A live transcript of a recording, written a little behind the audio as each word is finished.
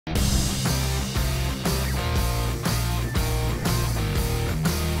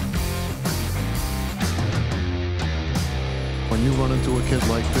run into a kid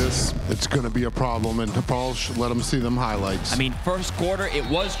like this, it's going to be a problem, and Paul should let him see them highlights. I mean, first quarter, it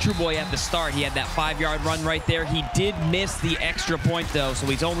was Trueboy at the start. He had that 5-yard run right there. He did miss the extra point, though, so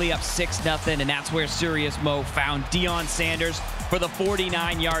he's only up 6-0, and that's where Serious Mo found Deion Sanders for the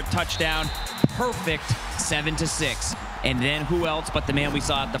 49-yard touchdown. Perfect 7-6. And then who else but the man we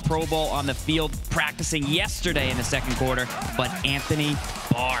saw at the Pro Bowl on the field practicing yesterday in the second quarter, but Anthony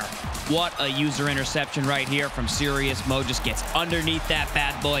Barr. What a user interception right here from Serious Mo. Just gets underneath that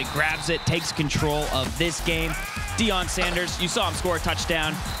bad boy, grabs it, takes control of this game. Deion Sanders, you saw him score a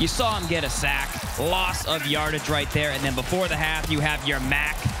touchdown. You saw him get a sack. Loss of yardage right there. And then before the half, you have your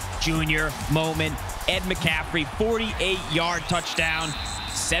Mac Jr. moment. Ed McCaffrey, 48-yard touchdown.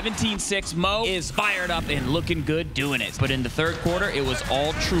 17-6. Mo is fired up and looking good doing it. But in the third quarter, it was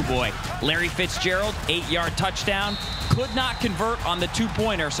all Trueboy. Larry Fitzgerald, 8-yard touchdown. Could not convert on the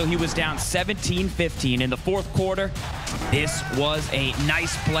two-pointer, so he was down 17-15 in the fourth quarter. This was a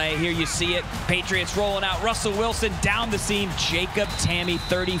nice play. Here you see it. Patriots rolling out. Russell Wilson down the seam. Jacob Tamme,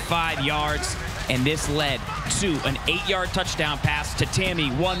 35 yards. And this led to an 8-yard touchdown pass to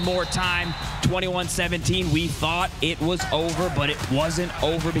Tamme one more time. 21-17. We thought it was over, but it wasn't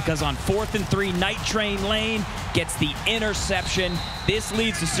over because on 4th and 3, Night Train Lane gets the interception. This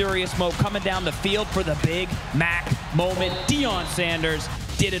leads to Serious Mo coming down the field for the big Mac moment. Deion Sanders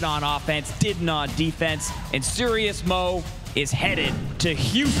did it on offense, didn't on defense, and Serious Mo is headed to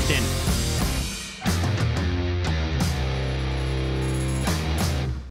Houston